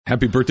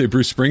Happy birthday,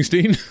 Bruce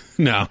Springsteen?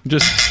 No,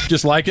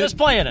 just like it? Just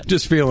playing it.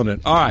 Just feeling it.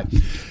 All right.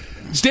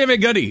 Stan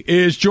Van Gundy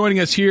is joining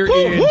us here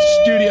in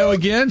studio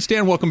again.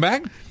 Stan, welcome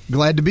back.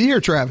 Glad to be here,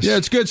 Travis. Yeah,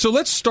 it's good. So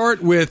let's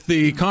start with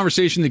the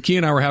conversation that Key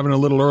and I were having a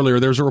little earlier.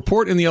 There's a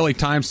report in the LA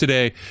Times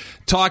today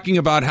talking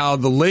about how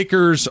the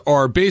Lakers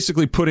are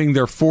basically putting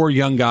their 4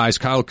 young guys,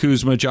 Kyle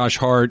Kuzma, Josh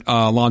Hart,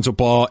 Lonzo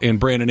Ball, and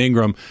Brandon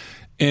Ingram,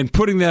 and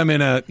putting them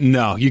in a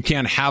no, you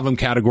can't have them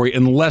category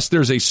unless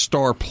there's a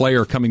star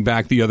player coming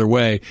back the other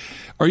way.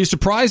 Are you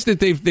surprised that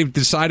they've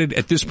decided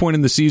at this point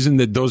in the season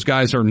that those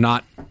guys are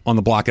not on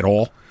the block at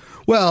all?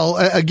 Well,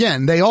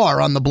 again, they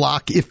are on the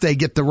block if they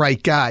get the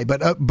right guy.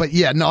 But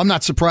yeah, no, I'm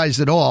not surprised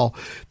at all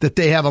that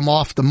they have them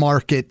off the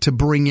market to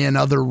bring in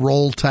other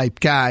role-type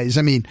guys.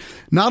 I mean,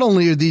 not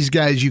only are these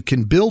guys you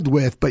can build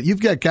with, but you've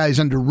got guys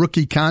under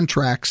rookie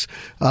contracts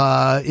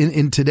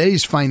in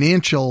today's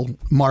financial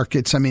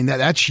markets. I mean,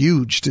 that's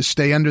huge to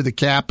stay under the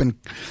cap and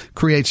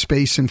create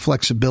space and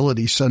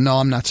flexibility. So, no,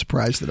 I'm not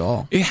surprised at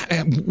all.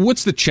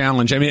 What's the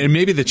challenge? I mean, and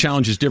maybe the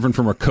challenge is different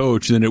from a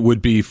coach than it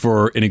would be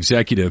for an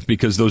executive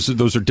because those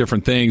are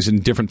different things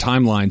and different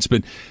timelines,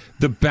 but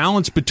the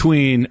balance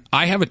between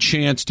I have a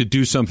chance to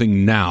do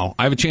something now,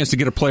 I have a chance to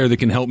get a player that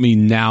can help me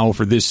now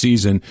for this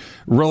season,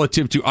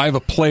 relative to I have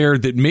a player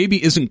that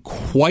maybe isn't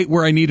quite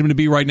where I need him to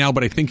be right now,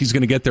 but I think he's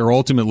going to get there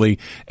ultimately,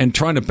 and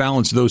trying to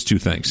balance those two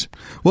things.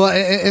 Well,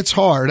 it's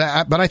hard,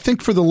 but I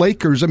think for the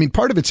Lakers, I mean,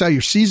 part of it's how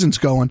your season's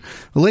going.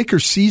 The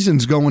Lakers'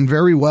 season's going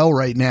very well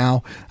right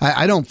now.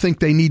 I don't think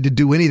they need to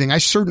do anything. I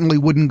certainly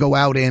wouldn't go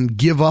out and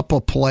give up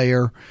a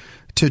player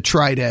to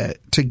try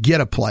to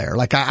get a player.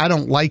 Like, I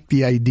don't like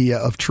the idea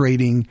of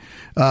trading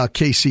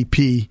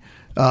KCP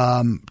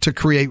to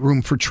create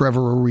room for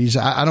Trevor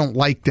Ariza. I don't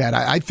like that.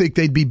 I think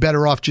they'd be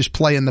better off just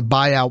playing the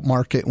buyout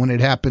market when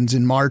it happens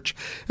in March,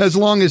 as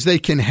long as they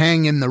can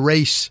hang in the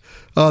race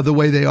the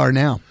way they are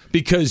now.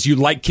 Because you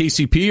like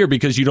KCP or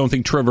because you don't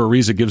think Trevor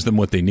Ariza gives them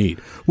what they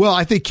need? Well,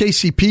 I think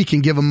KCP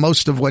can give them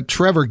most of what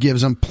Trevor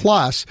gives them.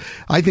 Plus,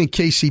 I think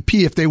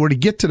KCP, if they were to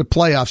get to the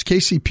playoffs,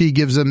 KCP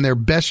gives them their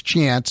best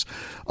chance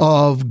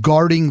of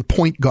guarding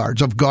point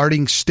guards, of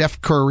guarding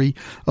Steph Curry,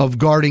 of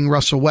guarding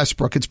Russell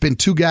Westbrook. It's been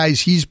 2 guys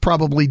he's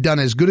probably done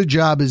as good a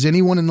job as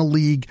anyone in the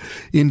league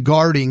in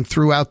guarding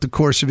throughout the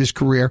course of his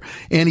career.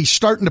 And he's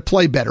starting to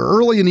play better.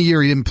 Early in the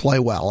year, he didn't play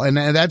well. And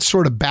that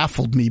sort of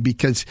baffled me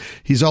because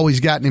he's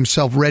always gotten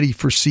himself ready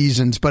for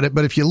seasons, but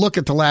if you look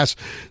at the last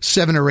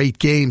 7 or 8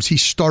 games,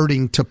 he's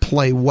starting to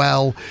play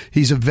well.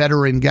 He's a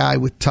veteran guy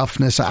with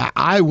toughness.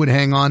 I would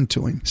hang on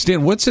to him.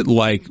 Stan, what's it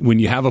like when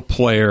you have a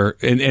player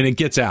and it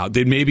gets out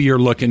that maybe you're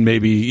looking,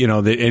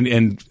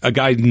 and a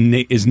guy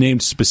is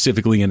named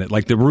specifically in it,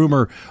 like the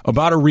rumor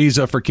about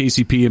Ariza for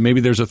KCP, and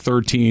maybe there's a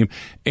third team,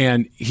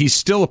 and he's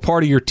still a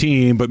part of your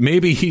team, but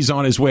maybe he's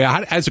on his way.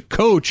 As a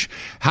coach,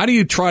 how do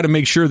you try to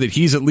make sure that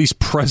he's at least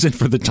present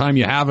for the time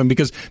you have him?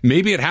 Because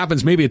maybe it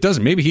happens, maybe it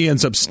doesn't. Maybe he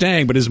ends up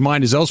staying, but his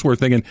mind is elsewhere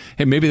thinking,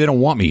 hey, maybe they don't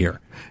want me here.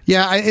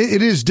 Yeah,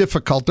 it is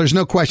difficult. There's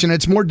no question.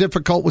 It's more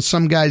difficult with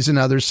some guys than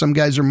others. Some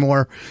guys are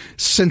more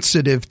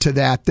sensitive to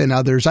that than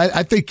others.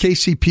 I think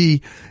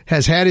KCP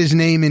has had his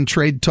name in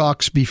trade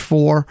talks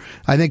before.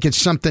 I think it's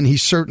something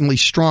he's certainly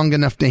strong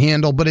enough to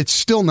handle, but it's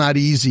still not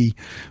easy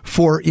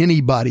for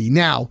anybody.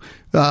 Now,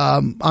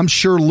 I'm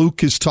sure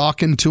Luke is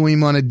talking to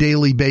him on a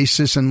daily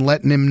basis and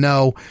letting him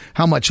know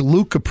how much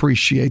Luke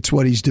appreciates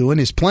what he's doing.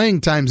 His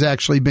playing time's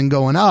actually been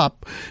going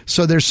up,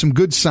 so there's some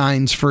good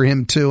signs for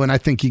him too, and I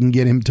think you can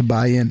get him to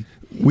buy in.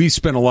 We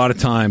spent a lot of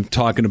time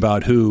talking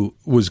about who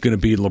was going to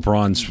be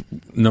LeBron's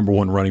number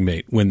 1 running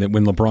mate when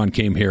LeBron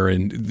came here,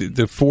 and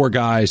the 4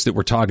 guys that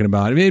we're talking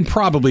about. I mean,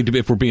 probably,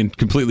 if we're being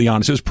completely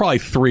honest, it was probably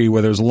 3,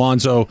 where there's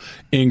Lonzo,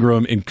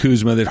 Ingram, and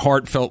Kuzma. That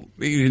Hart felt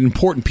an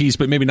important piece,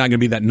 but maybe not going to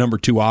be that number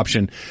 2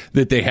 option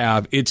that they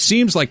have. It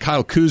seems like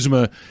Kyle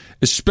Kuzma,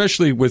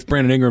 especially with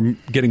Brandon Ingram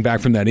getting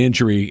back from that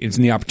injury and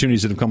the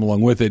opportunities that have come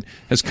along with it,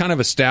 has kind of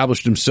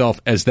established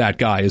himself as that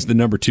guy, as the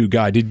number 2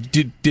 guy.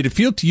 Did it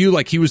feel to you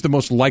like he was the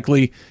most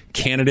likely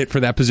candidate for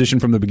that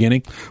position from the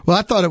beginning? Well,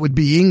 I thought it would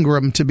be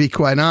Ingram, to be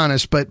quite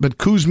honest, but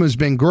Kuzma's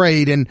been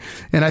great, and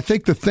I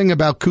think the thing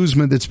about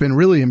Kuzma that's been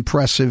really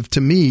impressive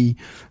to me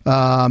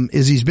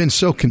is he's been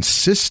so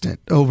consistent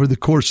over the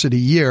course of the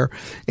year.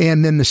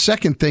 And then the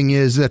second thing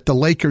is that the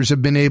Lakers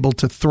have been able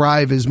to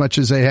thrive as much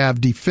as they have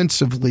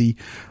defensively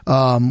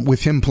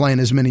with him playing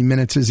as many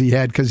minutes as he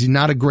had, because he's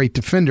not a great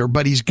defender,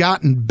 but he's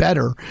gotten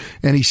better,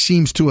 and he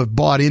seems to have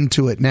bought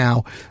into it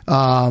now.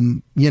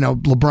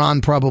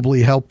 LeBron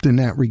probably helped in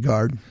that regard.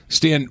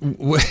 Stan,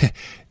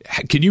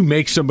 can you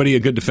make somebody a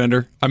good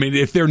defender? I mean,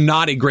 if they're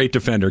not a great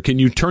defender, can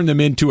you turn them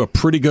into a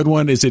pretty good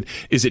one? Is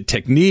it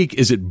technique?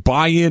 Is it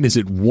buy-in? Is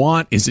it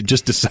want? Is it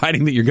just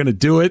deciding that you're going to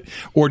do it?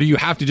 Or do you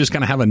have to just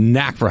kind of have a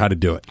knack for how to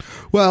do it?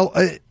 Well,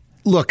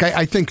 look,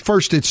 I think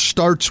first it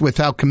starts with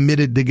how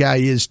committed the guy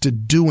is to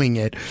doing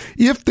it.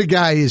 If the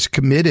guy is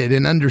committed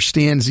and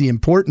understands the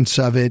importance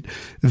of it,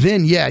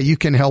 then yeah, you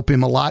can help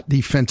him a lot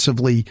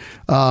defensively.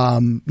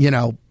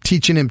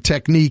 Teaching him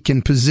technique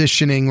and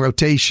positioning,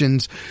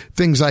 rotations,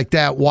 things like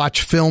that.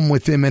 Watch film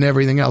with him and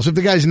everything else. If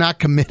the guy's not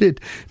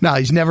committed, no,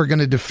 he's never going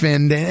to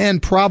defend,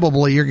 and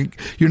probably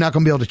you're not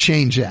going to be able to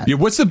change that. Yeah,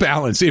 what's the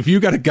balance? If you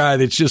got a guy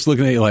that's just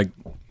looking at you like,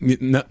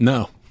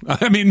 no.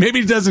 I mean,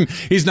 maybe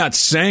he's not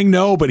saying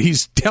no, but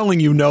he's telling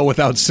you no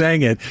without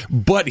saying it.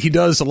 But he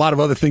does a lot of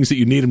other things that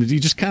you need him to do.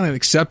 You just kind of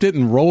accept it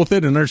and roll with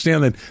it and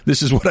understand that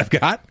this is what I've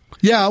got.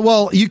 Yeah,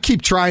 well, you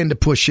keep trying to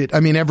push it. I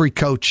mean, every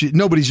coach,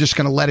 nobody's just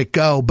going to let it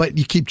go, but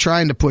you keep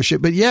trying to push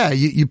it. But yeah,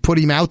 you put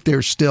him out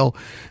there still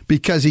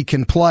because he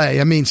can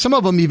play. I mean, some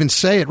of them even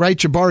say it, right?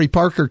 Jabari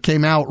Parker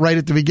came out right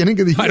at the beginning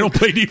of the year. I don't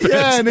play defense.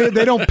 Yeah, and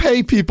they don't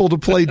pay people to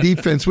play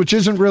defense, which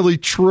isn't really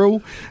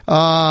true.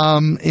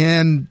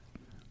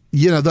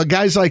 The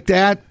guys like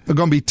that are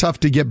going to be tough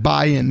to get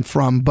buy-in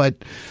from.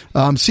 But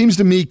seems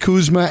to me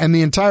Kuzma and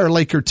the entire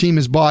Laker team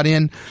is bought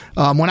in.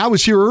 When I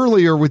was here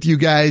earlier with you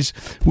guys,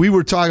 we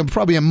were talking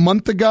probably a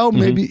month ago,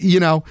 maybe,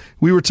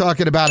 we were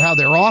talking about how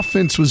their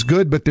offense was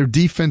good, but their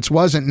defense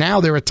wasn't. Now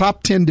they're a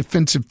top 10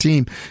 defensive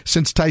team.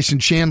 Since Tyson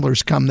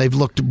Chandler's come, they've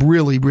looked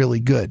really, really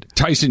good.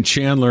 Tyson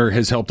Chandler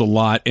has helped a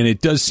lot, and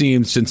it does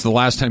seem since the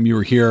last time you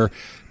were here,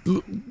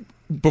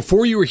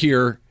 before you were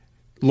here,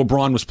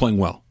 LeBron was playing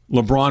well.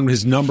 LeBron,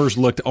 his numbers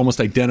looked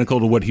almost identical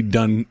to what he'd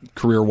done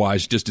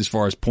career-wise, just as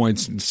far as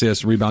points,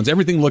 assists, rebounds.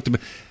 Everything looked,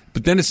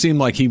 but then it seemed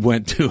like he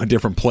went to a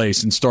different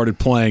place and started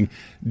playing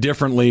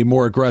differently,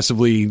 more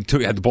aggressively,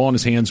 had the ball in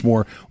his hands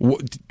more.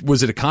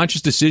 Was it a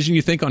conscious decision,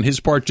 you think, on his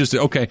part? Just,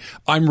 okay,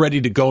 I'm ready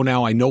to go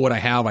now. I know what I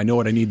have. I know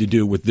what I need to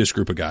do with this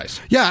group of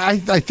guys. Yeah,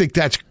 I think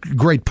that's a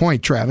great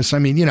point, Travis. I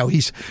mean,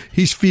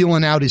 he's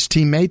feeling out his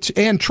teammates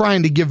and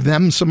trying to give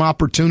them some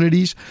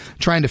opportunities,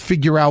 trying to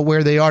figure out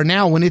where they are.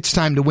 Now, when it's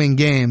time to win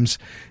games,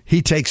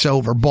 he takes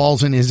over,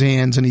 balls in his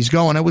hands, and he's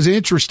going. It was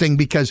interesting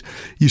because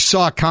you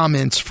saw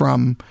comments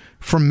from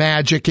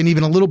Magic and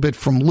even a little bit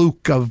from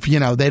Luke of,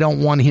 they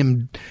don't want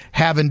him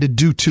having to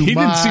do too much. He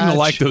didn't seem to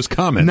like those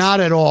comments. Not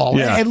at all.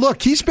 Yeah. And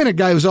look, he's been a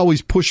guy who's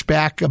always pushed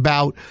back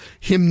about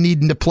him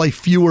needing to play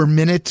fewer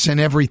minutes and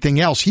everything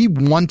else. He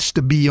wants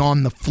to be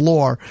on the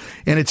floor,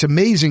 and it's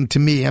amazing to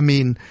me. I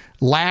mean,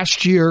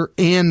 last year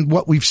and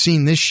what we've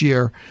seen this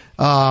year,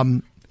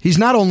 he's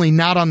not only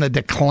not on the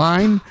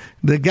decline,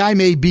 the guy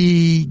may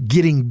be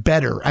getting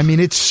better. I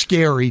mean, it's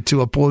scary to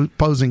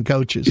opposing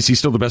coaches. Is he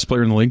still the best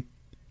player in the league?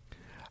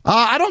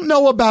 I don't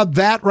know about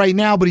that right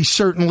now, but he's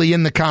certainly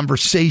in the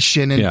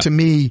conversation. And to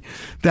me,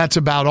 that's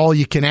about all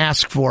you can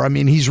ask for. I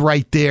mean, he's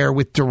right there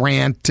with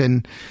Durant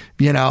and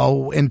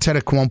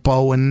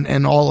Antetokounmpo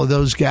and all of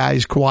those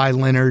guys, Kawhi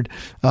Leonard.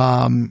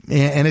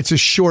 And it's a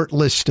short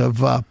list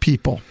of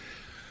people.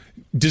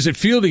 Does it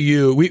feel to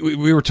you,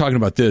 we were talking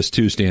about this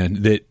too,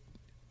 Stan, that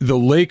the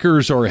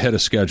Lakers are ahead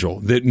of schedule,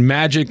 that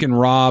Magic and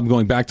Rob,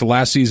 going back to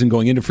last season,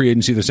 going into free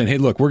agency, they're saying, hey,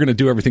 look, we're going to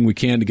do everything we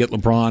can to get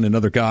LeBron and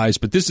other guys,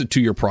 but this is a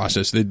 2-year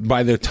process. That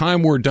by the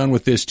time we're done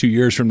with this 2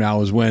 years from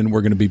now is when we're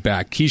going to be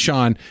back.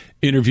 Keyshawn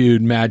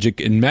interviewed Magic,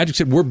 and Magic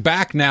said, we're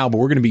back now, but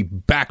we're going to be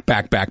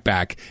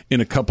back in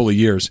a couple of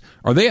years.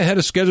 Are they ahead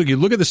of schedule? You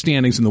look at the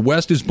standings, and the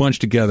West is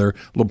bunched together.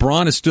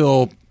 LeBron is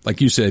still,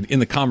 like you said, in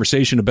the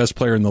conversation of best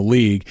player in the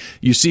league.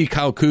 You see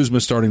Kyle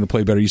Kuzma starting to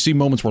play better. You see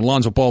moments where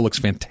Lonzo Ball looks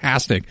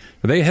fantastic.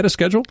 Are they ahead of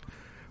schedule?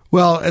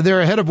 Well, they're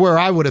ahead of where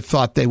I would have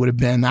thought they would have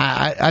been.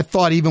 I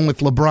thought even with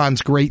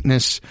LeBron's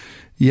greatness,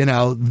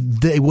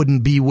 they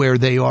wouldn't be where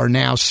they are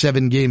now,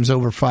 7 games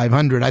over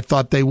 500. I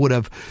thought they would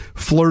have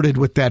flirted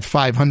with that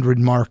 500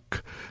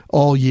 mark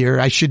all year.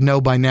 I should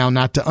know by now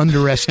not to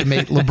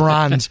underestimate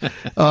LeBron's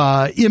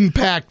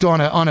impact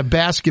on a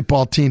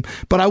basketball team.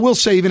 But I will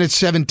say, even at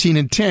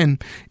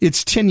 17-10,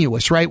 it's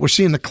tenuous, right? We're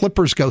seeing the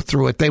Clippers go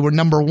through it. They were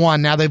number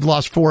 1. Now they've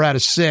lost 4 out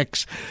of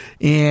 6,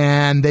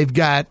 and they've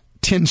got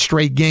 10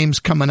 straight games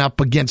coming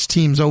up against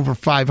teams over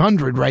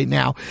 500 right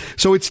now.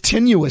 So it's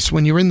tenuous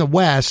when you're in the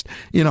West,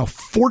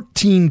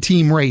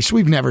 14-team race.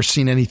 We've never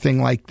seen anything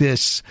like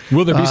this.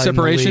 Will there be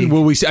separation?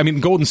 Will we see,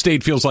 Golden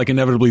State feels like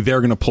inevitably they're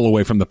going to pull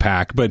away from the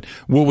pack, but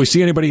will we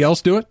see anybody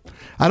else do it?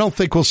 I don't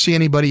think we'll see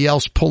anybody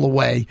else pull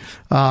away.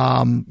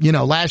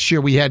 Last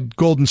year we had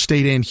Golden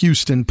State and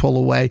Houston pull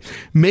away.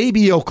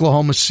 Maybe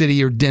Oklahoma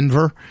City or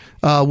Denver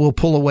will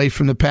pull away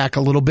from the pack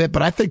a little bit,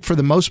 but I think for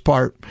the most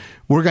part,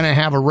 we're going to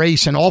have a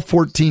race, and all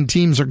 14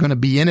 teams are going to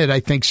be in it, I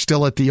think,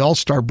 still at the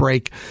All-Star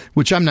break,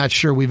 which I'm not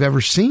sure we've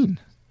ever seen.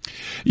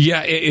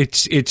 Yeah,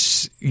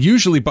 it's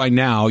usually by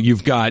now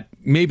you've got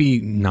maybe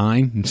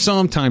 9,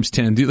 sometimes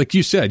 10. Like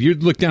you said, you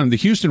look down, the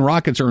Houston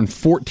Rockets are in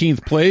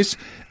 14th place,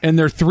 and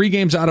they're 3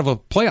 games out of a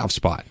playoff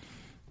spot.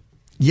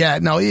 Yeah,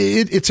 no,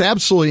 it's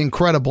absolutely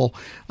incredible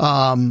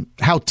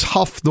how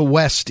tough the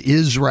West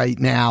is right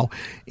now.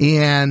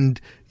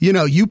 And,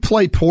 you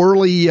play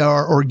poorly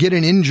or get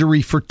an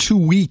injury for 2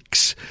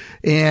 weeks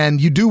and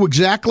you do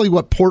exactly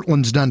what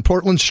Portland's done.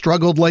 Portland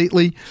struggled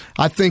lately.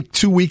 I think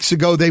 2 weeks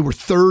ago they were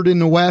third in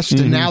the West,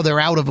 and now they're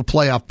out of a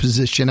playoff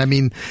position. I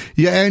mean,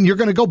 yeah, and you're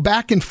going to go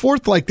back and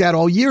forth like that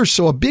all year.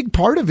 So a big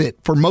part of it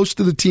for most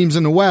of the teams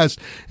in the West,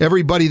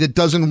 everybody that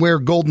doesn't wear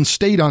Golden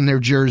State on their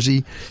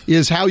jersey,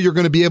 is how you're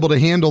going to be able to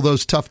handle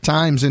those tough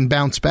times and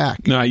bounce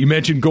back. Now, you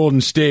mentioned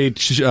Golden State,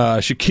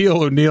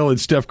 Shaquille O'Neal and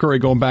Steph Curry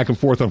going back and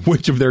forth on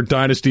which of their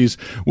dynasties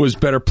was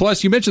better.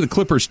 Plus, you mentioned the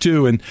Clippers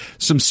too, and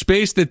some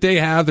space that they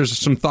have. There's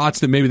some thoughts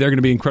that maybe they're going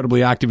to be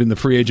incredibly active in the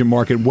free agent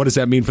market. What does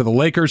that mean for the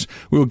Lakers?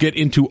 We will get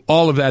into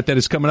all of that. That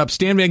is coming up.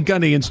 Stan Van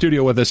Gundy in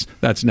studio with us.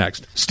 That's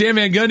next. Stan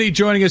Van Gundy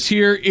joining us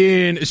here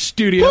in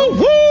studio.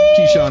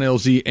 Keyshawn,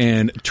 LZ,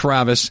 and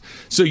Travis.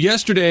 So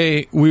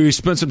yesterday we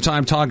spent some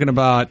time talking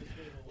about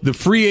the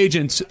free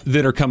agents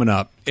that are coming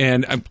up,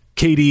 and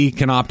KD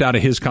can opt out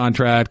of his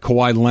contract.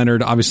 Kawhi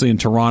Leonard, obviously in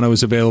Toronto,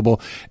 is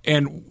available,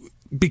 and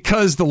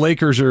because the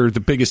Lakers are the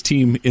biggest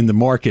team in the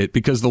market,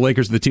 because the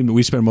Lakers are the team that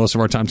we spend most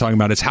of our time talking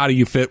about, it's how do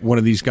you fit one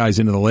of these guys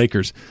into the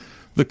Lakers?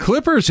 The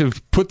Clippers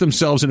have put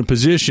themselves in a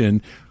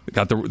position. They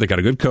got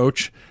a good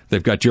coach.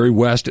 They've got Jerry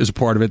West as a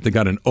part of it. They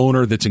got an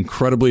owner that's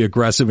incredibly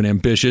aggressive and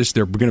ambitious.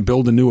 They're going to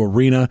build a new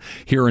arena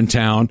here in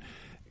town.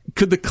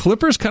 Could the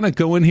Clippers kind of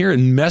go in here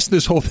and mess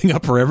this whole thing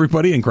up for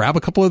everybody and grab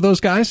a couple of those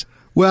guys?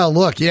 Well,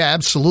 look, yeah,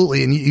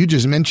 absolutely. And you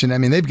just mentioned, I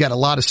mean, they've got a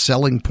lot of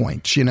selling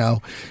points,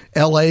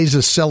 LA's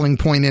a selling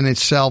point in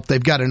itself.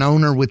 They've got an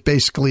owner with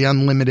basically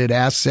unlimited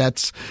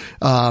assets.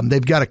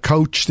 They've got a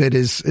coach that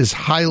is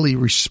highly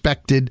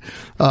respected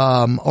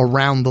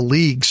around the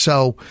league.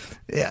 So,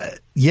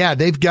 yeah,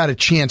 they've got a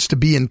chance to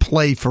be in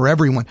play for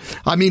everyone.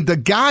 I mean, the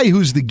guy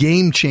who's the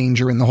game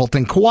changer in the whole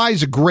thing,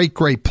 Kawhi's a great,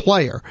 great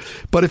player.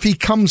 But if he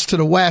comes to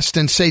the West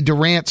and, say,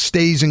 Durant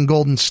stays in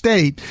Golden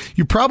State,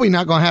 you're probably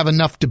not going to have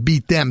enough to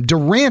beat them.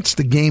 Durant's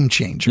the game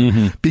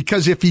changer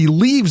because if he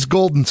leaves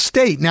Golden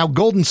State, now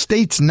Golden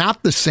State's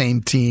not the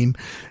same team,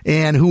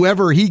 and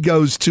whoever he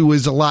goes to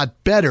is a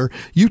lot better.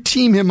 You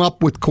team him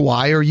up with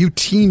Kawhi or you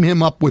team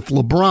him up with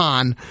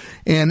LeBron,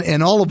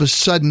 and all of a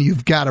sudden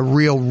you've got a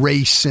real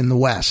race in the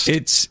West.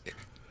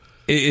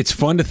 It's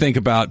fun to think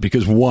about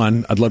because,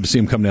 one, I'd love to see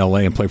him come to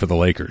L.A. and play for the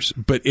Lakers.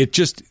 But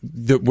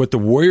what the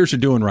Warriors are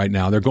doing right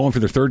now, they're going for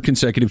their third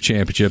consecutive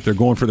championship. They're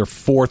going for their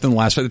fourth and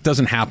last. It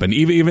doesn't happen.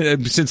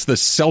 Even since the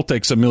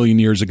Celtics a million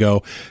years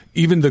ago,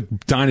 even the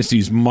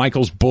dynasties,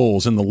 Michael's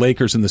Bulls and the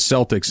Lakers and the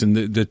Celtics and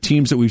the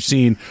teams that we've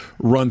seen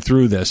run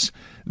through this,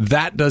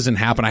 that doesn't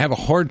happen. I have a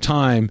hard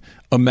time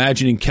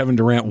imagining Kevin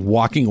Durant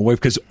walking away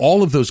because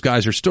all of those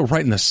guys are still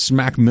right in the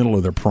smack middle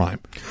of their prime.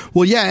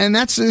 Well, yeah, and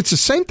it's the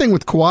same thing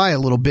with Kawhi a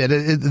little bit.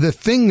 The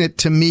thing that,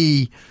 to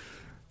me,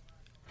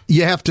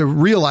 you have to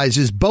realize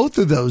is both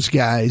of those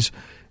guys,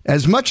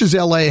 as much as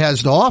LA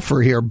has to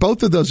offer here,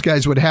 both of those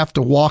guys would have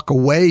to walk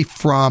away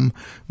from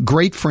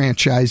great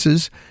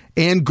franchises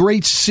and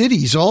great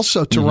cities.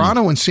 Also,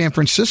 Toronto and San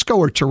Francisco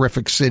are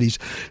terrific cities.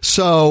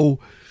 So,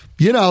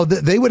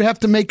 they would have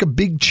to make a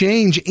big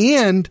change,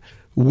 and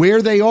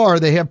where they are,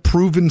 they have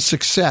proven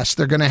success.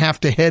 They're going to have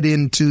to head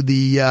into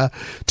the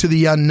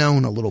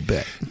unknown a little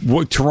bit.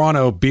 Well,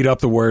 Toronto beat up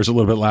the Warriors a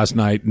little bit last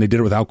night, and they did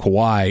it without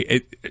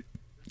Kawhi.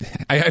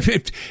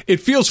 It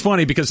feels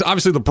funny because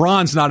obviously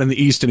LeBron's not in the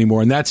East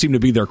anymore, and that seemed to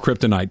be their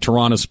kryptonite,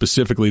 Toronto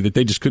specifically, that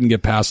they just couldn't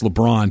get past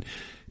LeBron.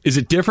 Is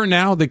it different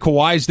now that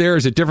Kawhi's there?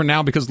 Is it different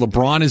now because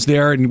LeBron is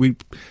there and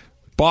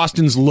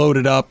Boston's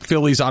loaded up.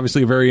 Philly's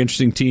obviously a very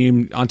interesting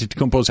team.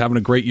 Antetokounmpo's having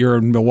a great year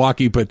in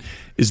Milwaukee, but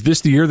is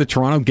this the year that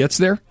Toronto gets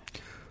there?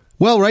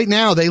 Well, right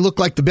now they look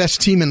like the best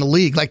team in the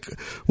league. Like,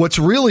 what's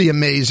really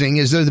amazing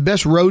is they're the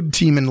best road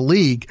team in the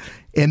league,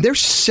 and they're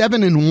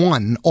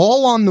 7-1,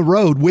 all on the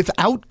road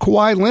without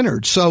Kawhi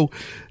Leonard. So,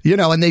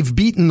 and they've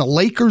beaten the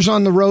Lakers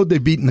on the road,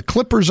 they've beaten the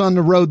Clippers on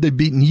the road, they've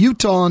beaten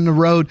Utah on the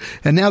road,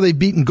 and now they've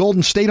beaten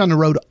Golden State on the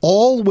road,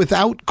 all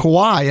without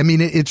Kawhi. I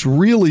mean, it's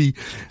really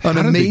an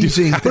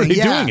amazing thing. How are they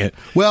doing it?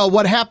 Well,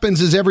 what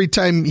happens is every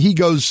time he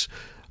goes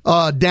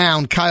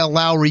down, Kyle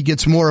Lowry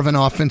gets more of an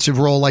offensive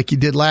role like he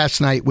did last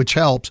night, which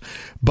helps.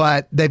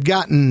 But they've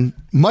gotten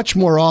much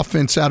more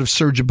offense out of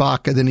Serge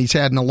Ibaka than he's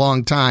had in a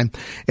long time.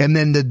 And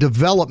then the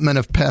development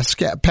of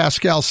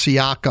Pascal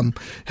Siakam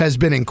has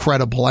been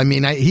incredible. I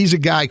mean, he's a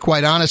guy,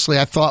 quite honestly,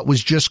 I thought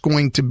was just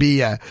going to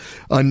be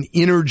an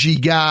energy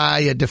guy,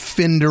 a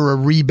defender, a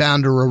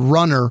rebounder, a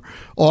runner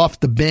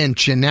off the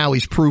bench. And now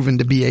he's proven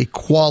to be a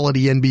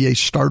quality NBA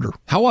starter.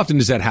 How often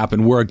does that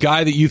happen where a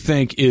guy that you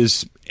think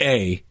is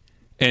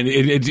and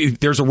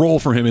there's a role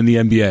for him in the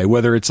NBA,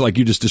 whether it's like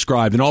you just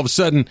described, and all of a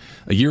sudden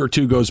a year or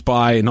two goes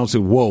by and I'll say,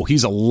 whoa,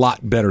 he's a lot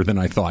better than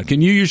I thought.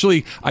 Can you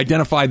usually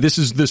identify this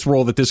is this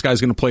role that this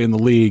guy's going to play in the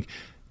league,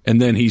 and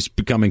then he's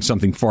becoming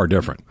something far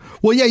different?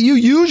 Well, yeah, you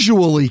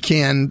usually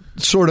can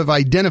sort of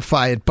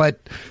identify it, but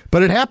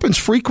it happens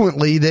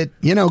frequently that,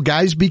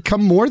 guys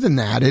become more than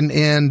that.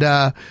 And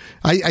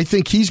I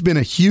think he's been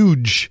a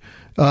huge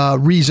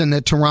reason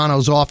that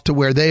Toronto's off to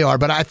where they are.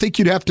 But I think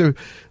you'd have to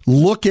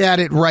look at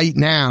it right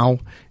now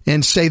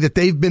and say that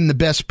they've been the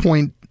best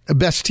point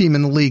best team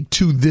in the league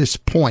to this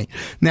point.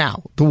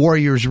 Now, the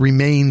Warriors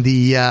remain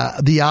the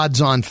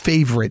odds-on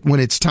favorite when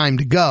it's time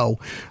to go,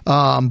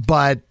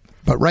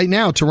 But right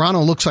now,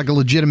 Toronto looks like a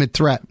legitimate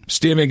threat.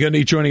 Stan Van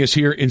Gundy joining us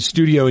here in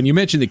studio, and you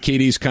mentioned that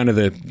KD's kind of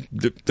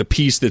the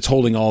piece that's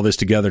holding all this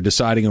together,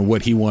 deciding on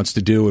what he wants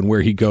to do and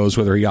where he goes,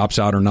 whether he opts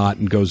out or not,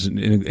 and goes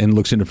and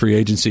looks into free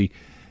agency.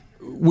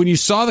 When you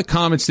saw the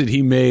comments that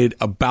he made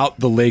about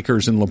the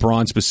Lakers and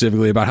LeBron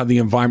specifically, about how the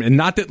environment, and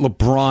not that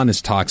LeBron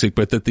is toxic,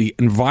 but that the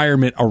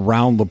environment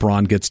around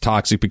LeBron gets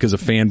toxic because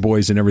of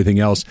fanboys and everything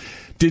else,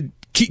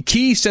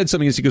 Key said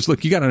something as he goes,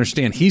 look, you got to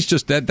understand, he's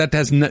just that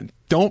has not,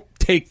 don't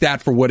take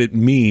that for what it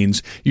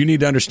means. You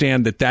need to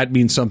understand that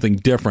means something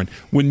different.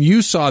 When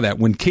you saw that,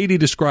 when KD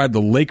described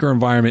the Laker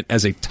environment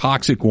as a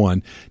toxic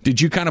one,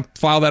 did you kind of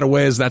file that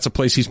away as that's a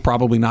place he's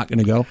probably not going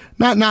to go?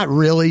 Not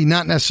really,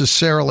 not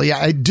necessarily.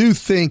 I do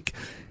think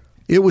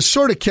it was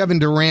sort of Kevin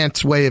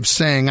Durant's way of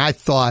saying, I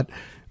thought,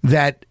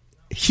 that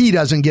he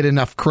doesn't get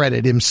enough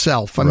credit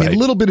himself. I mean, a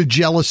little bit of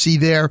jealousy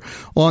there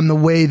on the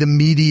way the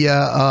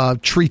media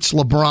treats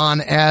LeBron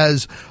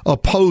as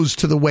opposed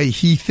to the way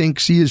he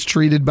thinks he is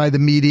treated by the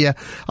media.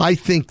 I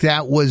think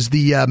that was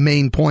the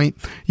main point.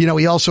 You know,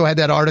 he also had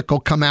that article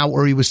come out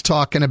where he was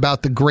talking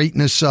about the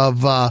greatness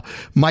of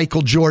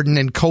Michael Jordan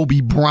and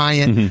Kobe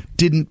Bryant. Mm-hmm.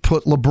 Didn't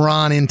put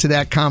LeBron into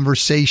that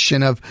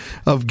conversation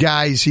of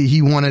guys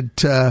he wanted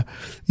to,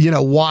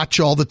 watch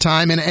all the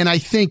time. And I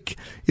think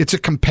it's a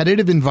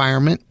competitive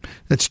environment.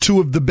 That's two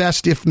of the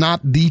best, if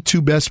not the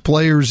two best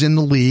players in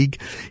the league.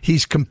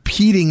 He's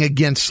competing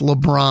against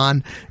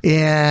LeBron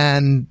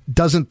and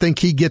doesn't think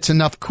he gets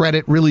enough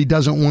credit, really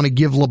doesn't want to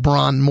give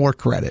LeBron more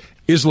credit.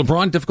 Is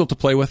LeBron difficult to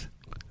play with?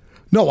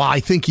 No,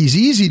 I think he's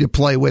easy to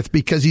play with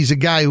because he's a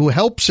guy who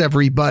helps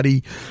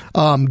everybody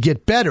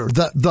get better.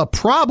 The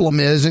problem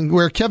is, and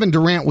where Kevin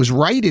Durant was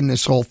right in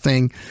this whole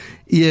thing,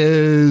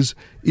 is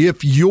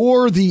if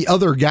you're the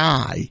other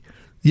guy,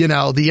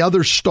 the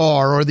other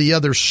star or the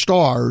other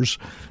stars,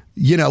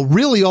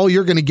 really all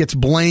you're going to get's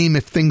blame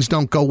if things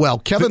don't go well.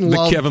 Kevin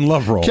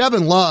Love role.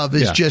 Kevin Love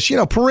is just,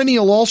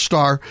 perennial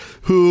all-star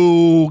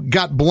who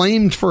got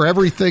blamed for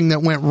everything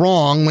that went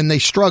wrong when they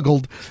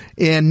struggled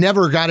and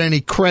never got any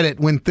credit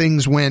when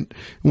things went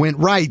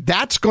right.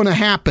 That's going to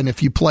happen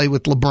if you play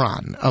with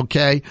LeBron,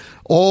 okay?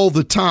 All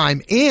the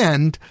time.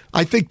 And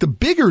I think the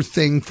bigger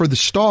thing for the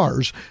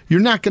stars,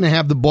 you're not going to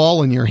have the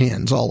ball in your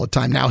hands all the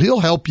time. Now,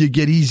 he'll help you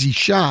get easy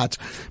shots,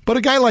 but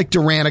a guy like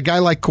Durant, a guy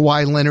like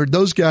Kawhi Leonard,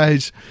 those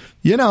guys,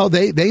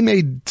 they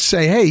may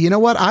say, hey, you know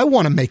what? I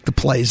want to make the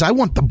plays. I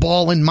want the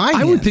ball in my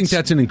hands. I would think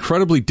that's an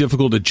incredibly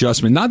difficult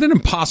adjustment. Not an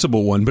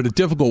impossible one, but a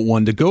difficult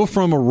one to go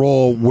from a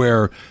role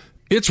where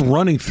it's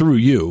running through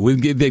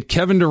you. That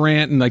Kevin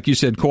Durant and, like you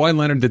said, Kawhi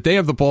Leonard, that they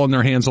have the ball in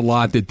their hands a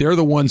lot, that they're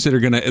the ones that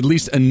are going to at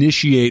least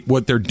initiate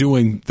what they're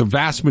doing the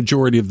vast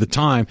majority of the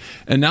time.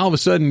 And now all of a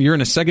sudden you're in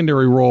a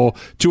secondary role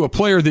to a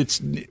player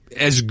that's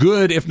as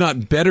good, if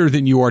not better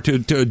than you are.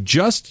 To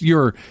adjust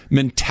your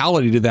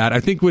mentality to that,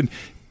 I think would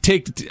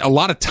take a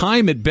lot of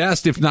time at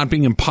best, if not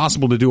being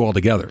impossible to do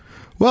altogether.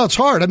 Well, it's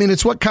hard. I mean,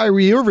 it's what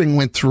Kyrie Irving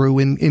went through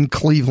in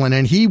Cleveland,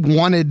 and he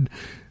wanted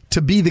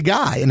to be the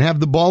guy and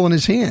have the ball in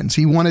his hands.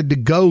 He wanted to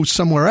go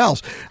somewhere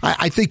else.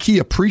 I think he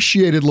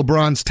appreciated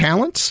LeBron's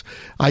talents.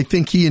 I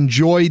think he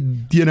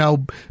enjoyed,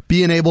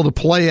 being able to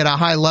play at a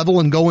high level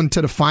and going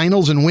to the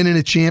finals and winning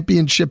a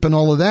championship and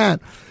all of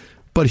that.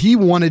 But he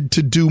wanted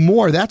to do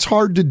more. That's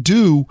hard to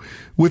do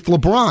with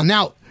LeBron.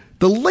 Now,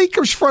 the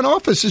Lakers front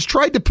office has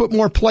tried to put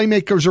more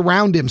playmakers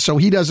around him so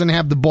he doesn't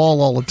have the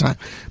ball all the time.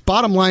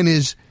 Bottom line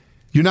is,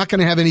 you're not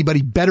going to have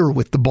anybody better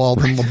with the ball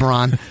than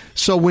LeBron.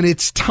 So when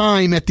it's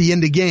time at the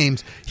end of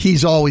games,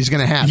 he's always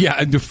going to have it.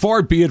 Yeah,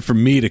 far be it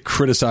from me to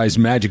criticize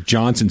Magic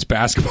Johnson's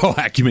basketball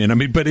acumen. I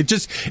mean, but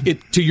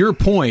to your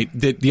point,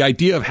 that the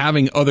idea of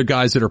having other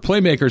guys that are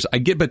playmakers, I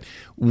get, but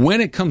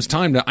when it comes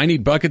time to, I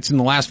need buckets in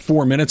the last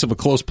 4 minutes of a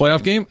close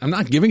playoff game, I'm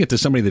not giving it to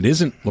somebody that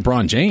isn't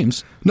LeBron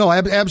James. No,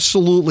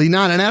 absolutely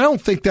not. And I don't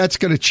think that's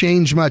going to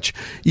change much,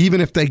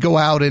 even if they go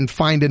out and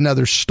find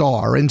another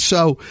star. And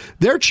so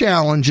their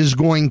challenge is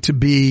going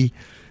to be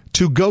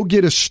to go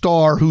get a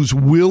star who's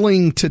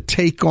willing to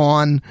take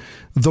on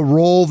the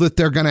role that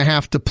they're going to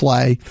have to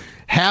play,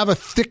 have a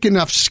thick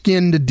enough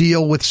skin to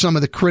deal with some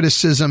of the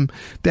criticism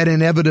that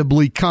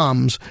inevitably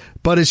comes,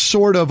 but is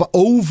sort of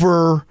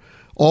over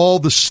all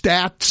the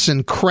stats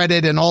and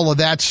credit and all of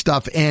that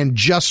stuff and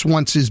just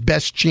wants his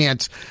best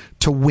chance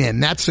to win.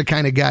 That's the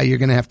kind of guy you're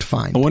going to have to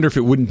find. I wonder if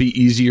it wouldn't be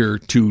easier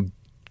to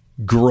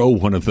grow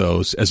one of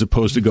those as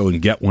opposed to go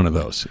and get one of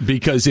those,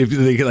 because if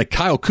they, like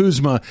Kyle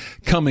Kuzma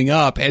coming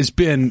up has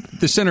been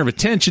the center of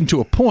attention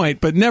to a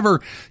point, but never.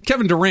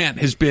 Kevin Durant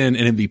has been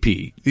an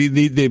MVP.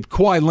 The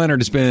Kawhi Leonard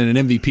has been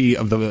an MVP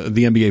of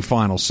the NBA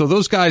Finals. So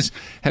those guys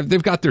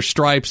they've got their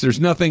stripes. There's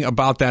nothing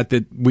about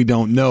that we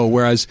don't know.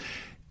 Whereas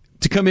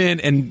to come in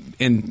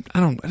and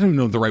I don't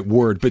know the right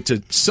word, but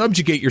to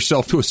subjugate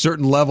yourself to a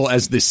certain level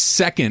as the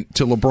second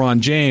to LeBron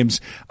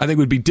James, I think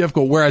would be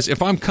difficult. Whereas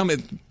if I'm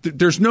coming,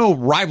 there's no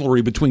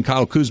rivalry between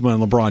Kyle Kuzma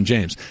and LeBron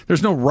James.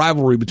 There's no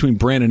rivalry between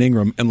Brandon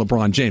Ingram and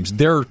LeBron James.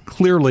 They're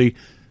clearly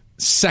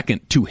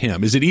second to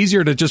him? Is it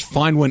easier to just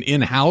find one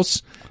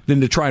in-house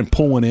than to try and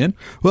pull one in?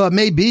 Well, it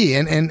may be,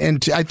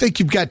 and I think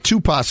you've got two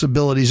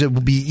possibilities. It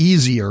will be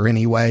easier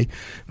anyway.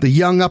 The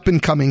young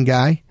up-and-coming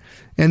guy,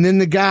 and then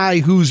the guy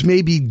who's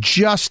maybe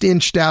just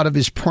inched out of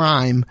his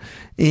prime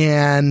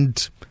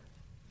and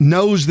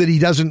knows that he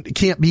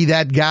can't be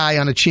that guy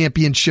on a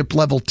championship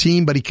level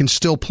team, but he can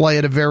still play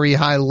at a very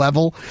high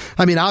level.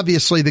 I mean,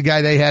 obviously the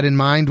guy they had in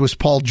mind was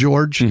Paul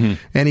George, and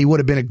he would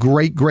have been a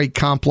great, great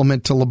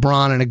compliment to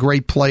LeBron and a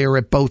great player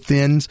at both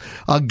ends.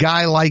 A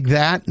guy like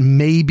that,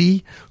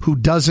 maybe, who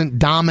doesn't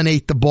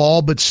dominate the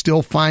ball but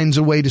still finds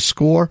a way to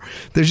score.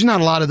 There's not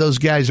a lot of those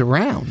guys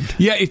around.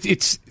 Yeah,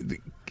 it's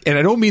and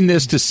I don't mean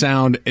this to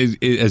sound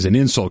as an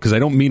insult, because I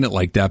don't mean it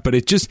like that, but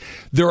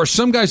there are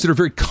some guys that are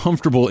very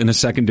comfortable in a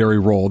secondary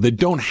role that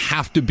don't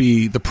have to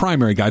be the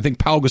primary guy. I think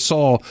Pau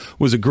Gasol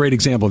was a great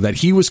example of that.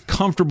 He was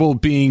comfortable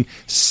being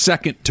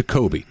second to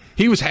Kobe.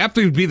 He was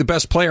happy to be the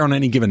best player on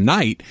any given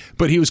night,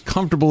 but he was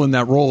comfortable in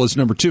that role as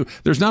number two.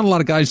 There's not a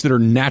lot of guys that are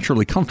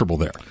naturally comfortable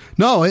there.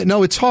 No,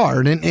 it's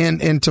hard,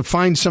 and to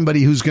find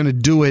somebody who's going to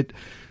do it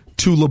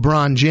to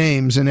LeBron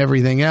James and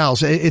everything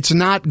else, it's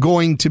not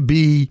going to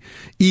be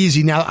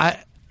easy. Now,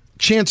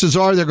 chances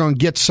are they're going to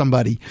get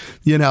somebody,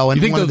 and you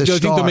think one of the stars.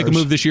 Do you think they'll make a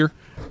move this year?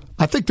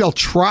 I think they'll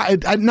try,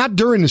 not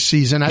during the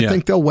season. I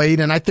think they'll wait,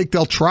 and I think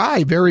they'll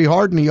try very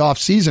hard in the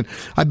offseason.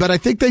 But I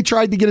think they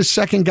tried to get a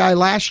second guy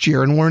last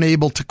year and weren't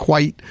able to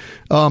quite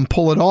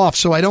pull it off.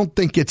 So I don't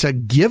think it's a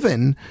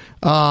given,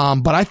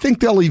 but I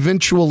think they'll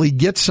eventually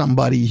get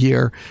somebody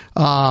here.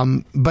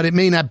 But it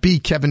may not be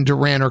Kevin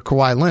Durant or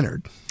Kawhi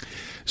Leonard.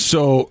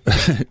 So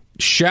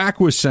Shaq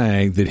was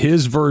saying that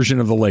his version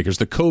of the Lakers,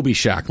 the Kobe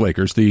Shaq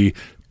Lakers, the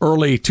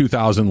early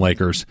 2000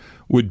 Lakers,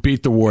 would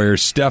beat the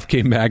Warriors. Steph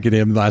came back at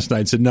him last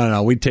night and said,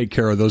 no, we'd take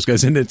care of those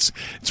guys. And it's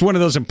one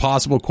of those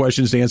impossible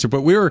questions to answer.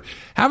 But we were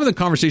having the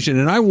conversation,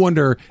 and I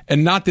wonder,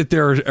 and not that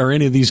there are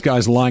any of these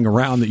guys lying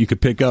around that you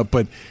could pick up,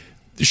 but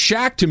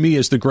Shaq to me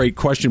is the great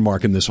question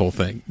mark in this whole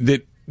thing.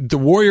 That the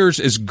Warriors,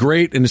 as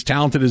great and as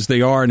talented as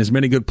they are, and as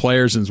many good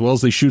players, and as well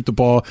as they shoot the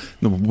ball,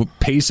 the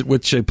pace at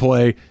which they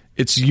play,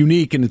 it's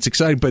unique and it's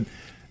exciting, but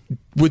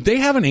would they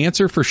have an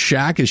answer for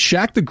Shaq? Is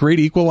Shaq the great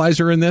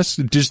equalizer in this?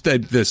 Just the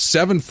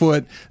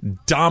 7-foot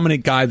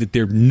dominant guy that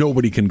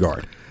nobody can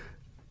guard.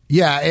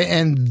 Yeah,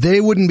 and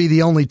they wouldn't be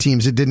the only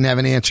teams that didn't have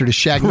an answer to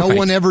Shaq. No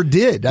one ever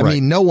did. I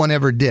mean, no one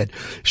ever did.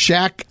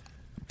 Shaq,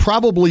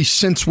 probably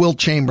since Wilt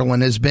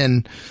Chamberlain, has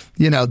been,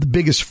 the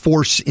biggest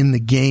force in the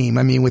game.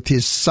 I mean, with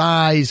his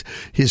size,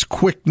 his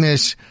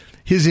quickness,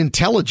 his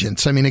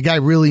intelligence. I mean, a guy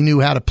really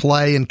knew how to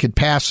play and could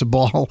pass the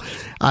ball.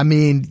 I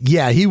mean,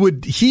 yeah,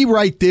 he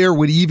right there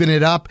would even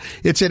it up.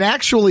 It's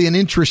actually an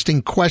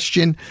interesting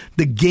question.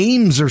 The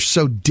games are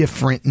so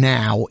different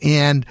now,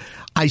 and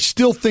I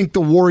still think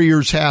the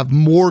Warriors have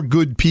more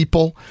good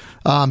people.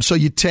 So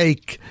you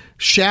take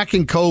Shaq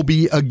and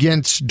Kobe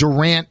against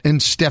Durant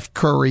and Steph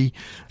Curry.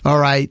 All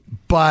right.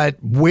 But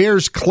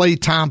where's Klay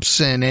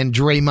Thompson and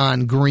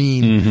Draymond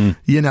Green,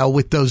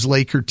 with those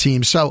Laker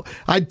teams? So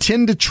I'd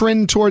tend to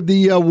trend toward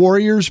the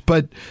Warriors,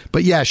 but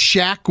yeah,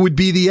 Shaq would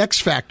be the X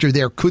factor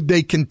there. Could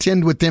they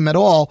contend with him at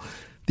all?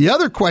 The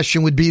other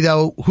question would be,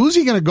 though, who's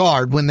he going to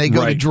guard when they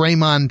go to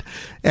Draymond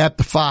at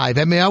the 5?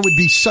 I mean, that would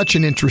be such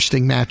an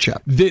interesting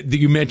matchup.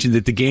 You mentioned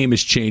that the game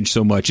has changed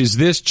so much. Is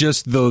this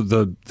just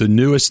the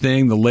newest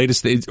thing, the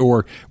latest thing,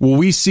 or will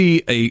we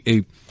see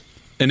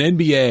an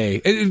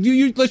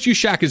NBA? Let's use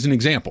Shaq as an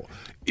example.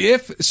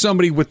 If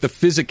somebody with the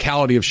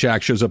physicality of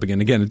Shaq shows up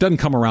again, it doesn't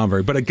come around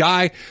but a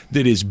guy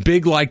that is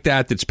big like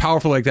that, that's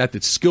powerful like that,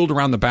 that's skilled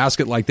around the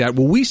basket like that,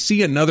 will we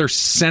see another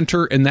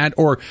center in that?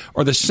 Or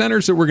are the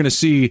centers that we're going to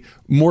see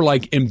more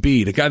like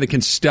Embiid, a guy that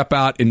can step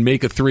out and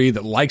make a three,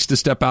 that likes to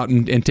step out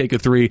and take a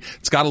three,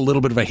 it's got a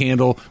little bit of a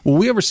handle? Will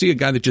we ever see a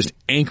guy that just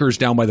anchors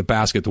down by the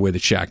basket the way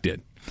that Shaq did?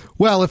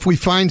 Well, if we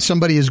find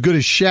somebody as good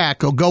as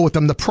Shaq, I'll go with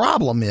them. The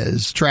problem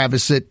is,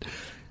 Travis, that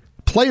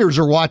players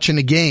are watching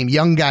a game,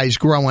 young guys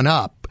growing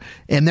up,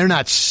 and they're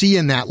not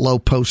seeing that low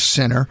post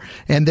center,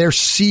 and they're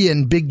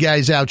seeing big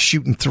guys out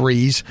shooting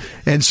threes,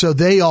 and so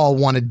they all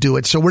want to do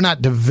it. So we're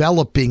not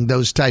developing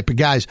those type of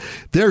guys.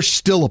 There's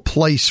still a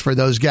place for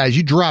those guys.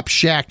 You drop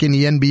Shaq in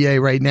the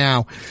NBA right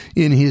now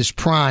in his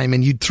prime,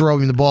 and you'd throw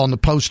him the ball in the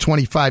post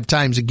 25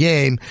 times a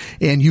game,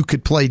 and you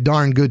could play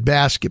darn good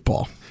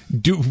basketball.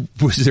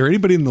 Was there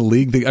anybody in the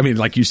league that, I mean,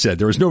 like you said,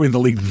 there was nobody in the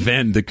league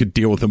then that could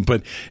deal with him,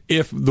 but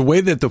if the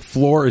way that the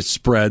floor is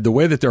spread, the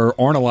way that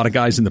there aren't a lot of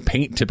guys in the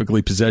paint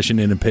typically possession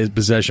in and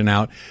possession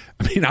out,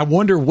 I mean, I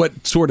wonder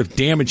what sort of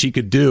damage he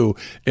could do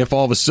if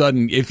all of a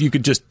sudden, if you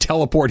could just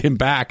teleport him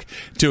back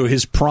to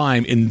his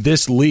prime in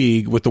this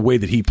league with the way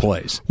that he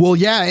plays. Well,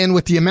 yeah, and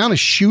with the amount of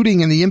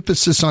shooting and the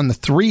emphasis on the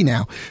three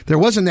now, there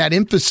wasn't that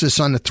emphasis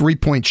on the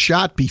three-point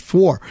shot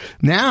before.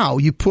 Now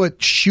you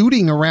put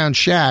shooting around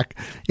Shaq,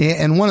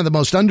 and one of the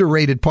most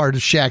underrated part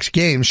of Shaq's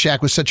game.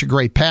 Shaq was such a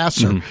great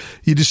passer.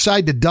 You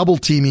decide to double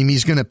team him,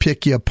 he's going to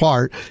pick you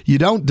apart. You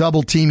don't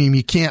double team him,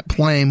 you can't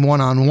play him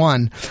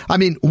one-on-one. I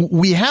mean,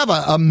 we have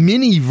a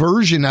mini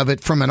version of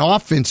it from an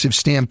offensive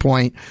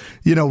standpoint,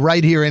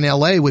 right here in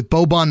L.A. with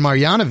Boban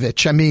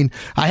Marjanovic. I mean,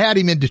 I had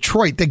him in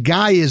Detroit. The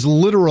guy is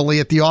literally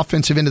at the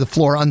offensive end of the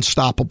floor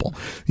unstoppable.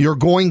 You're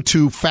going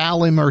to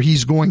foul him or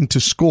he's going to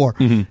score.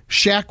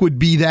 Shaq would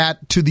be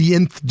that to the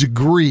nth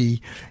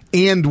degree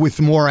and with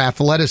more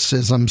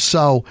athleticism.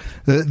 So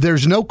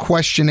there's no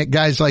question that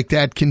guys like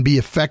that can be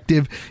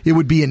effective. It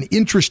would be an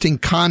interesting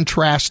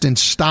contrast in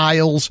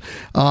styles.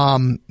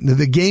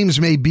 The games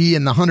may be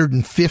in the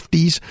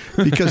 150s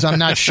because I'm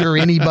not sure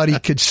anybody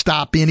could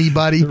stop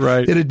anybody.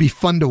 Right. It'd be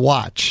fun to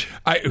watch.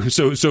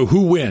 So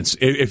who wins?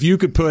 If you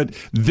could put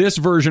this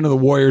version of the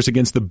Warriors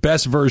against the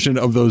best version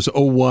of those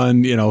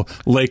 01,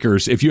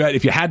 Lakers, if you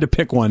had to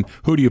pick one,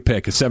 who do you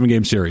pick? A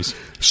 7-game series.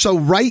 So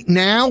right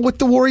now with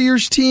the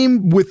Warriors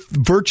team, with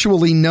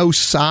virtually no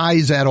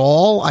size at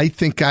all, I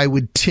think I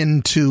would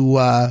tend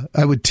to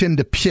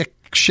pick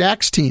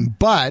Shaq's team.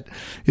 But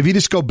if you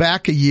just go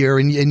back a year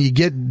and you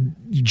get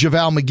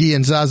JaVale McGee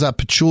and Zaza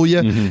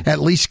Pachulia, at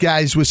least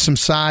guys with some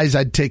size,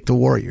 I'd take the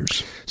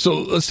Warriors. So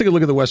let's take a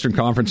look at the Western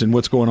Conference and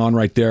what's going on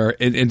right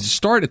there, and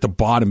start at the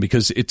bottom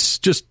because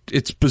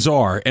it's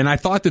bizarre. And I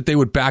thought that they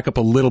would back up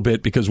a little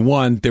bit because,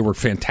 one, they were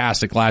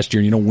fantastic last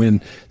year. You don't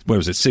win,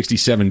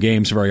 67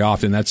 games very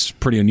often. That's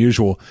pretty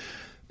unusual.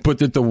 But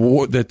that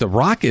the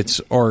Rockets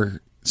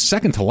are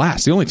second to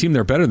last. The only team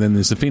they're better than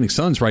is the Phoenix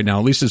Suns right now,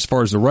 at least as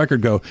far as the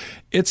record go.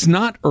 It's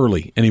not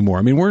early anymore.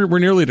 I mean, we're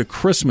nearly to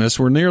Christmas.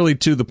 We're nearly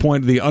to the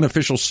point of the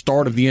unofficial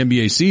start of the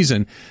NBA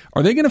season.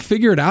 Are they going to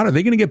figure it out? Are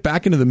they going to get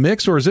back into the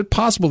mix? Or is it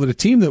possible that a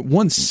team that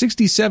won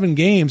 67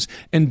 games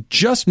and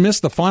just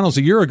missed the finals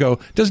a year ago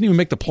doesn't even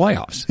make the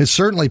playoffs? It's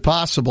certainly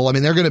possible. I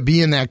mean, they're going to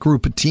be in that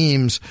group of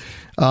teams,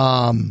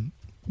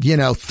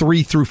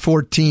 3 through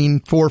 14,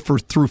 4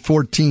 through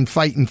 14,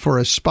 fighting for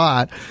a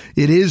spot.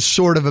 It is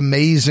sort of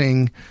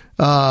amazing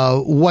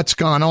what's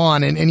gone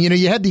on. And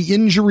you had the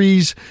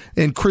injuries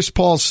and Chris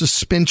Paul's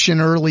suspension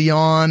early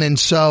on. And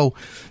so,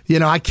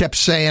 I kept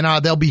saying,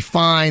 they'll be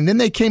fine. Then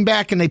they came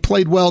back and they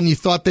played well and you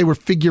thought they were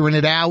figuring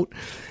it out.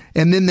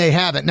 And then they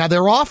haven't. Now,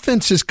 their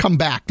offense has come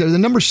back. They're the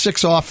number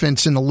 6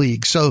 offense in the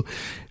league. So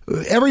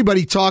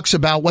everybody talks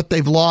about what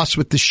they've lost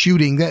with the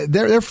shooting.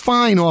 They're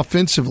fine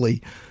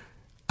offensively.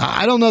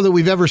 I don't know that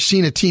we've ever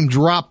seen a team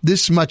drop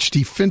this much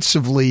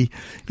defensively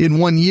in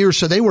 1 year.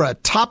 So they were a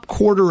top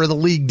quarter of the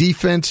league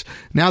defense.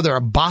 Now they're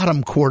a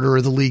bottom quarter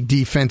of the league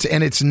defense,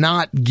 and it's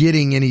not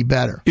getting any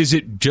better. Is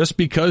it just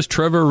because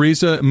Trevor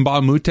Ariza and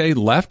Mbamute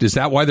left? Is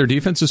that why their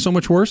defense is so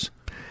much worse?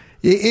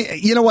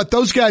 You know what?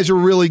 Those guys are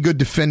really good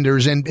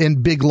defenders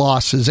and big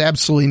losses.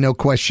 Absolutely no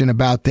question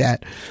about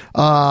that.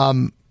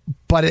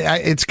 But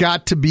it's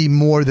got to be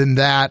more than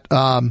that.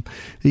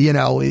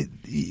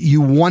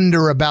 You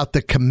wonder about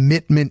the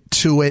commitment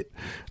to it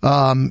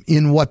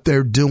in what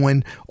they're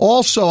doing.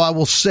 Also, I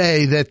will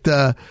say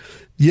that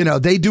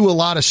they do a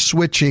lot of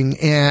switching,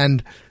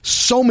 and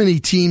so many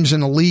teams in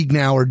the league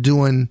now are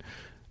doing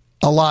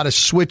a lot of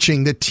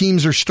switching that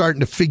teams are starting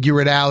to figure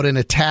it out and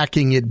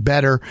attacking it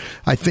better.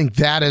 I think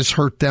that has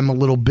hurt them a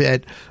little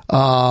bit.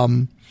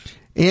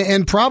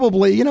 And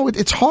probably,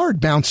 it's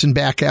hard bouncing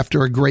back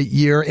after a great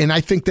year. And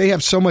I think they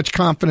have so much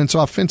confidence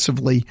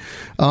offensively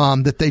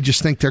that they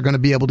just think they're going to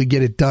be able to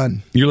get it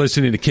done. You're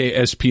listening to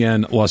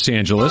KSPN Los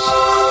Angeles.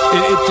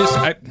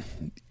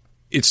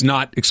 It's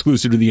not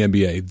exclusive to the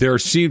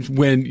NBA.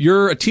 When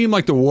you're a team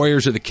like the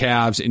Warriors or the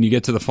Cavs and you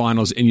get to the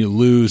finals and you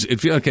lose,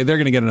 it feels okay. They're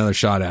going to get another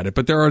shot at it.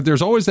 But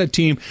there's always that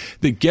team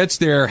that gets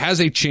there,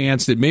 has a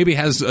chance, that maybe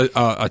has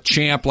a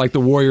champ like the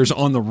Warriors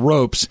on the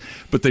ropes,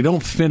 but they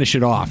don't finish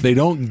it off. They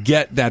don't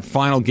get that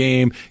final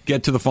game,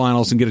 get to the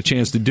finals, and get a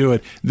chance to do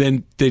it.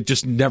 Then it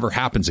just never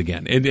happens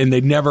again, and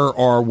they never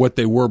are what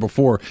they were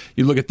before.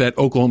 You look at that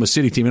Oklahoma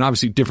City team, and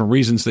obviously different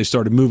reasons they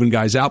started moving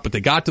guys out, but they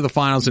got to the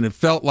finals, and it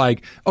felt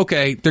like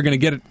okay, they're going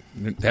to get it.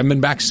 They haven't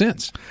been back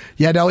since.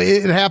 Yeah, no,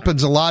 it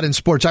happens a lot in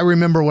sports. I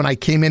remember when I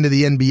came into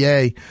the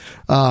NBA,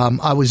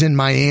 I was in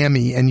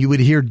Miami, and you would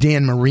hear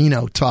Dan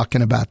Marino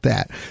talking about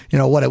that.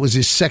 It was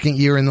his second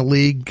year in the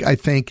league, I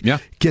think. Yeah.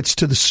 Gets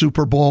to the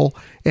Super Bowl,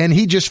 and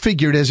he just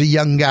figured as a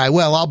young guy,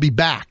 well, I'll be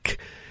back.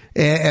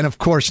 And of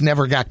course,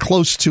 never got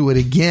close to it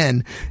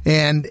again.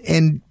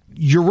 And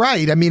you're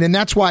right. I mean, and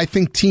that's why I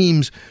think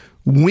teams,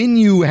 when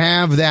you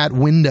have that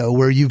window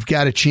where you've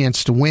got a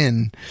chance to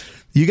win,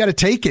 you got to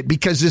take it,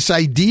 because this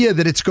idea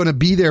that it's going to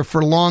be there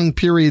for long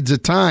periods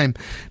of time,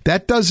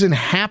 that doesn't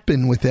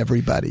happen with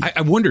everybody. I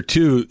wonder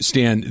too,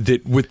 Stan,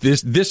 that with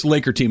this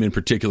Laker team in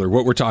particular,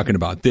 what we're talking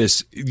about,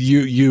 there's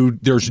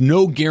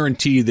no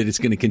guarantee that it's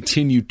going to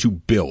continue to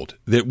build.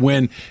 That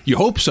when you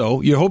hope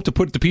to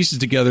put the pieces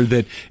together,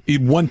 that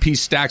one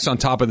piece stacks on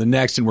top of the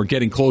next, and we're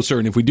getting closer.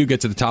 And if we do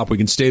get to the top, we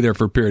can stay there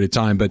for a period of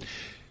time. But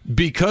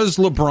because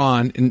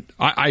LeBron, and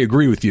I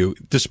agree with you,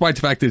 despite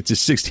the fact that it's his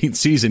 16th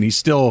season, he's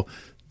still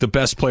the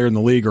best player in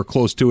the league or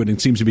close to it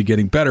and seems to be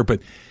getting better.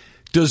 But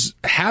does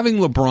having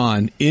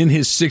LeBron in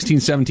his 16th,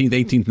 17th,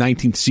 18th,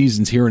 19th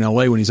seasons here in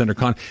LA when he's under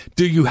contract,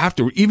 do you have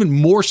to even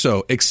more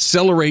so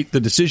accelerate the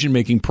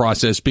decision-making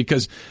process?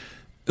 Because,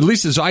 at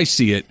least as I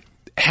see it,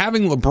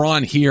 having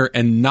LeBron here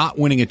and not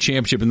winning a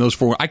championship in those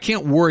four, I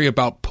can't worry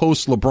about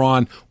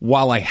post-LeBron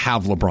while I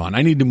have LeBron.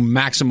 I need to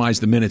maximize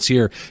the minutes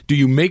here. Do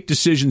you make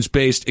decisions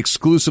based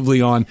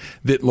exclusively on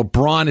that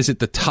LeBron is at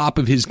the top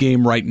of his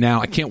game right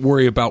now? I can't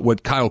worry about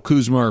what Kyle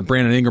Kuzma or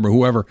Brandon Ingram or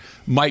whoever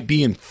might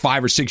be in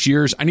 5 or 6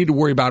 years. I need to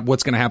worry about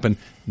what's going to happen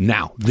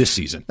now, this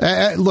season.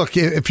 Look,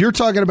 if you're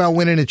talking about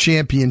winning a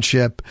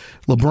championship,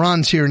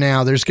 LeBron's here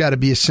now. There's got to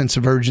be a sense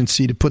of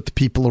urgency to put the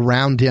people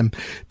around him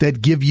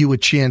that give you a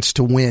chance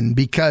to win.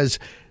 Because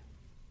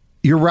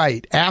you're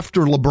right,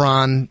 after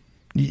LeBron,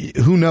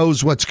 who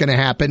knows what's going to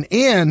happen.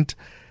 And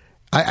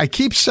I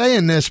keep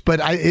saying this,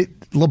 but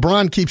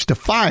LeBron keeps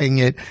defying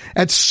it.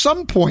 At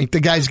some point, the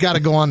guy's got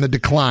to go on the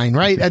decline,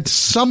 right? At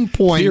some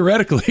point.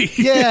 Theoretically.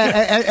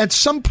 Yeah, at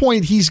some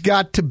point, he's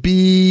got to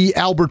be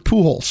Albert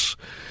Pujols.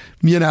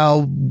 You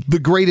know, the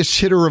greatest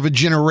hitter of a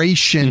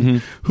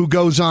generation who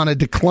goes on a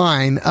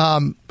decline.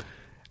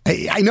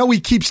 I know he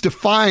keeps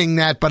defying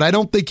that, but I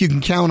don't think you can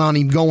count on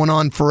him going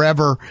on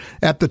forever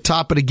at the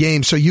top of the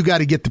game. So you got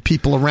to get the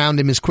people around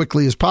him as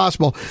quickly as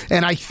possible.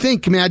 And I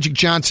think Magic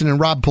Johnson and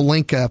Rob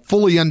Pelinka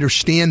fully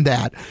understand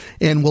that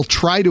and will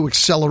try to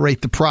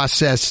accelerate the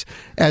process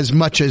as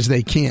much as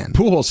they can.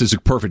 Pujols is a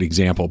perfect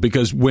example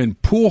because when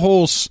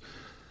Pujols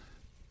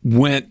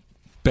went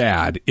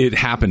bad, it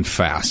happened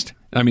fast.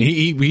 I mean,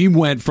 he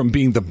went from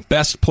being the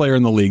best player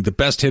in the league, the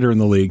best hitter in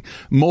the league,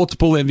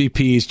 multiple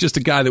MVPs, just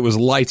a guy that was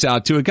lights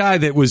out, to a guy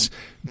that was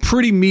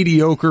pretty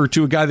mediocre,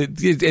 to a guy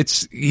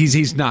that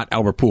he's not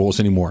Albert Pujols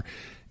anymore.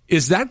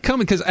 Is that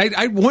coming? Because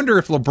I wonder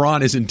if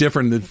LeBron isn't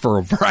different for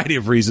a variety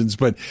of reasons,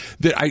 but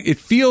it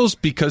feels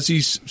because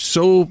he's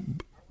so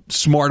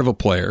smart of a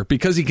player,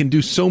 because he can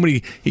do so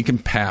many, he can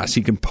pass,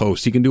 he can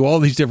post, he can do all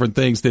these different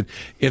things, that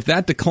if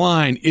that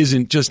decline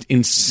isn't just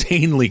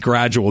insanely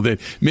gradual, that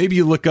maybe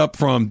you look up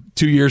from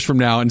 2 years from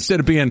now,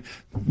 instead of being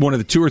one of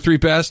the 2 or 3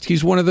 best,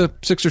 he's one of the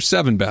 6 or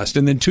 7 best.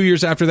 And then 2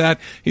 years after that,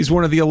 he's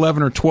one of the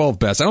 11 or 12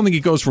 best. I don't think he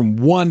goes from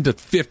 1 to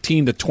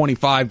 15 to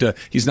 25 to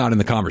he's not in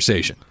the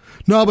conversation.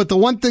 No, but the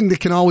one thing that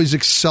can always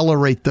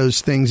accelerate those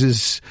things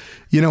is,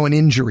 an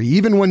injury,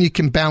 even when you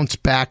can bounce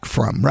back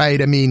from,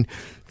 right? I mean,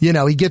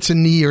 he gets a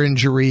knee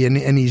injury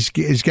and he's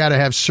got to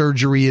have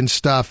surgery and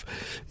stuff.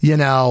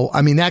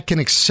 I mean, that can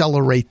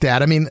accelerate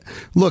that. I mean,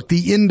 look,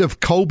 the end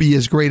of Kobe,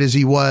 as great as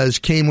he was,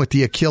 came with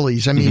the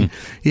Achilles. I mean,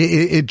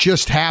 it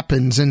just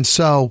happens. And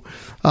so,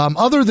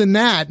 other than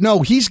that,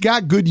 no, he's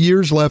got good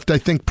years left, I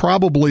think,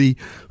 probably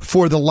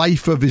for the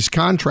life of his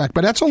contract.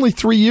 But that's only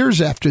 3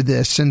 years after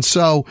this. And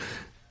so,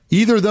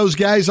 either those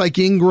guys like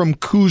Ingram,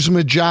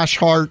 Kuzma, Josh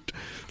Hart,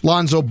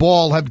 Lonzo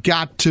Ball have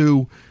got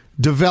to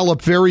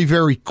develop very,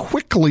 very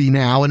quickly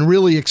now and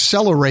really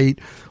accelerate,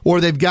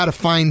 or they've got to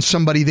find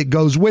somebody that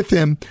goes with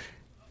him,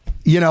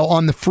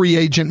 on the free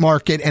agent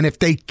market. And if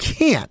they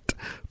can't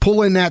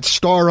pull in that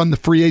star on the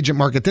free agent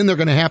market, then they're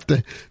going to have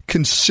to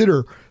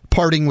consider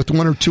parting with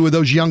 1 or 2 of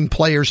those young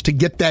players to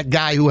get that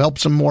guy who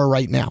helps them more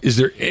right now. Is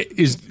there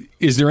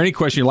any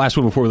question, your last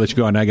one before we let you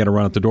go, and I got to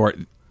run out the door,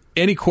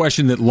 any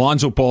question that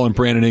Lonzo Ball and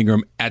Brandon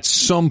Ingram at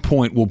some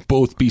point will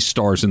both be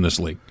stars in this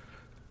league?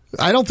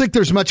 I don't think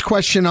there's much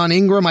question on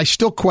Ingram. I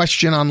still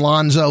question on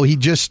Lonzo.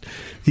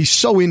 He's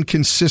so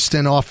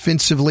inconsistent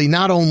offensively,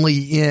 not only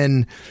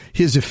in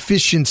his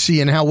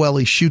efficiency and how well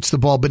he shoots the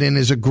ball, but in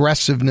his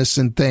aggressiveness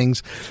and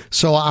things.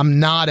 So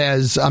I'm not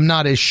as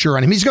sure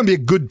on him. He's going to be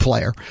a good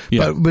player,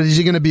 but is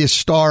he going to be a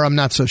star? I'm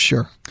not so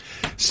sure.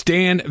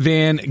 Stan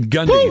Van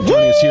Gundy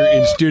joining us here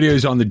in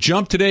studios on The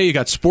Jump today. You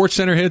got Sports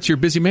Center hits. You're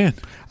a busy man.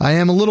 I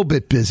am a little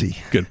bit busy.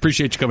 Good.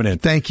 Appreciate you coming in.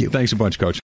 Thank you. Thanks a bunch, Coach.